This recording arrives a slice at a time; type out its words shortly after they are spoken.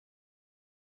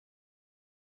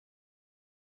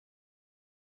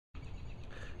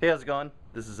Hey, how's it going?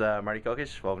 This is Marty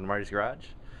Kokish. Welcome to Marty's Garage.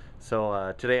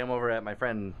 So today I'm over at my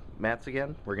friend Matt's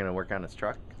again. We're going to work on his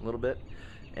truck a little bit.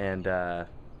 And I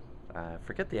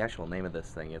forget the actual name of this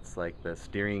thing. It's like the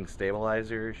steering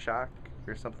stabilizer shock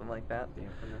or something like that.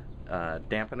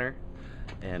 Dampener.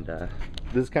 And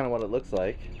this is kind of what it looks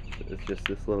like. It's just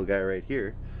this little guy right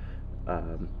here.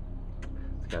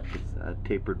 It's got this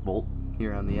tapered bolt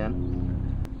here on the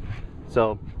end.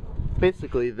 So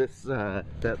basically this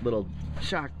that little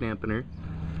shock dampener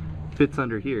fits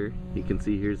under here. You can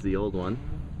see here's the old one.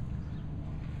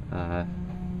 Kind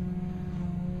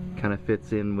of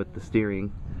fits in with the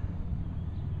steering.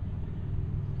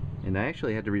 And I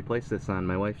actually had to replace this on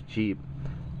my wife's Jeep.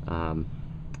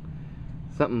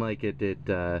 Something like it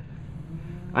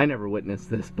I never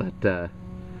witnessed this, but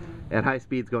at high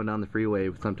speeds going down the freeway,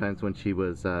 sometimes when she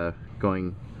was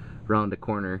going around a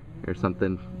corner or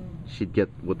something, she'd get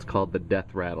what's called the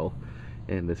death rattle,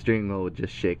 and the steering wheel would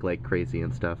just shake like crazy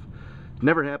and stuff.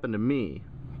 Never happened to me,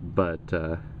 but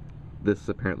this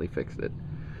apparently fixed it.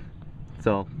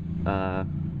 So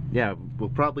yeah, we'll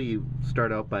probably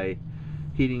start out by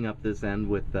heating up this end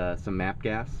with some MAP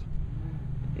gas,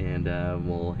 and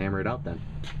we'll hammer it out then.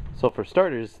 So for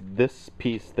starters, this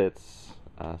piece that's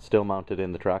still mounted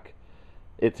in the truck,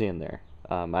 it's in there.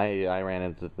 I ran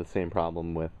into the same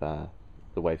problem with the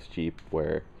wife's Jeep,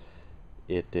 where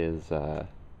it is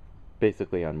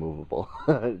basically unmovable.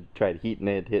 Tried hitting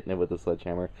it with a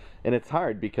sledgehammer, and it's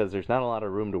hard because there's not a lot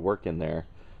of room to work in there,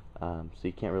 so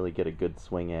you can't really get a good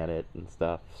swing at it and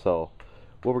stuff. So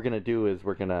what we're gonna do is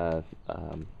we're gonna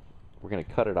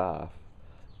cut it off,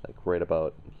 like right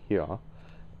about here,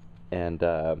 and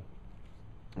so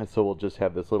we'll just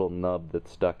have this little nub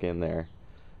that's stuck in there,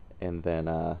 and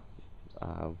then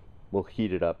we'll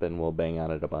heat it up and we'll bang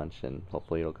on it a bunch, and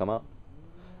hopefully it'll come up.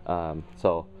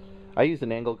 So I used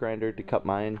an angle grinder to cut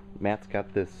mine. Matt's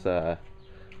got this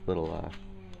little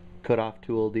cut-off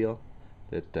tool deal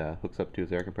that hooks up to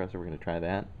his air compressor. We're going to try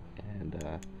that,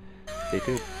 and stay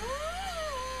tuned.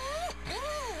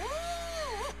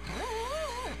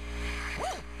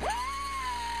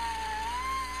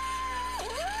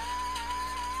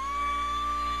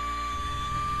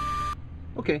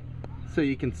 Okay, so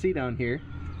you can see down here,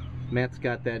 Matt's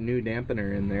got that new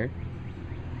dampener in there,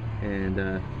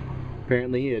 and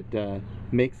apparently it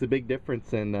makes a big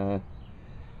difference in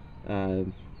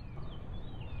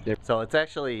so it's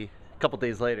actually a couple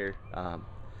days later. I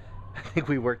think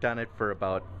we worked on it for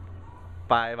about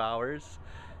 5 hours,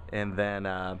 and then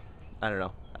I don't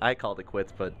know, I called it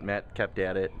quits, but Matt kept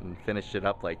at it and finished it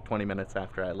up like 20 minutes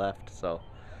after I left, so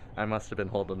I must have been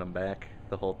holding him back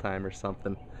the whole time or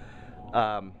something.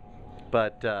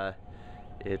 But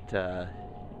it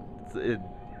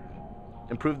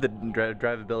improved the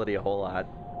drivability a whole lot.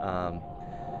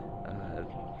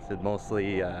 It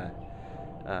mostly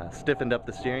stiffened up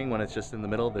the steering when it's just in the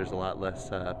middle. There's a lot less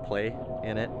play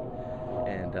in it,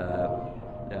 and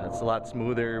yeah, it's a lot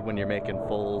smoother when you're making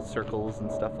full circles and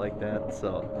stuff like that.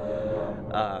 So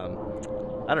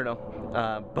I don't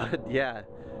know, but yeah,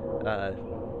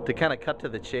 to kind of cut to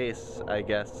the chase, I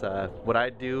guess what I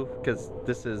do, because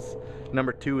this is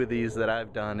number 2 of these that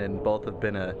I've done, and both have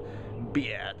been a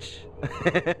biatch,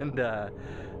 and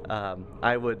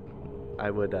I would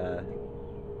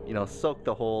you know, soak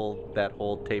that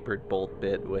whole tapered bolt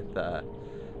bit with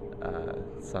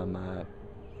some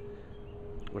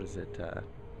what is it,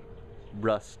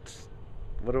 rust,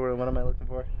 what am I looking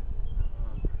for?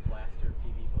 Blaster,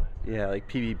 PV blaster. Yeah, like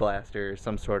PV blaster,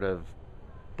 some sort of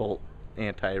bolt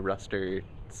anti-ruster,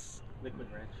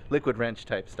 liquid wrench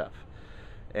type stuff,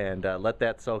 and let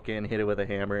that soak in, hit it with a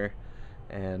hammer,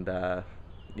 and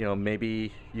you know,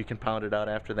 maybe you can pound it out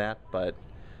after that, but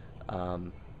I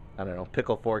don't know,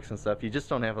 pickle forks and stuff, you just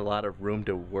don't have a lot of room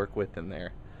to work with in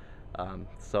there.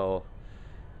 So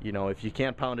you know, if you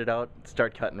can't pound it out,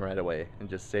 start cutting right away and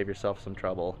just save yourself some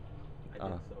trouble. I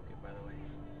did soak it, by the way.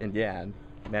 And yeah,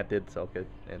 Matt did soak it,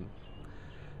 and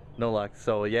no luck.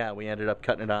 So yeah, we ended up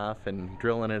cutting it off and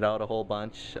drilling it out a whole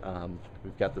bunch.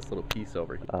 We've got this little piece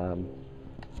over here.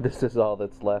 This is all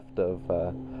that's left of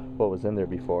what was in there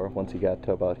before. Once you got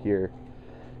to about here,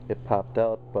 it popped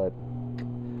out, but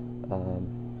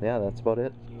yeah, that's about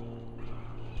it.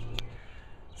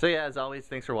 So yeah, as always,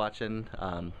 thanks for watching.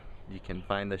 You can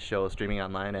find the show streaming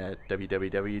online at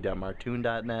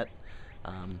www.martoon.net.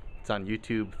 It's on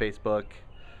YouTube, Facebook.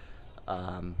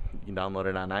 You can download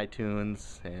it on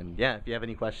iTunes, and yeah, if you have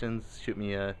any questions, shoot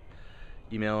me a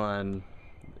email on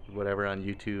whatever on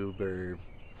YouTube, or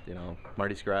you know,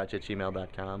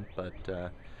 martysgarage@gmail.com. But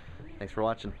thanks for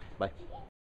watching. Bye.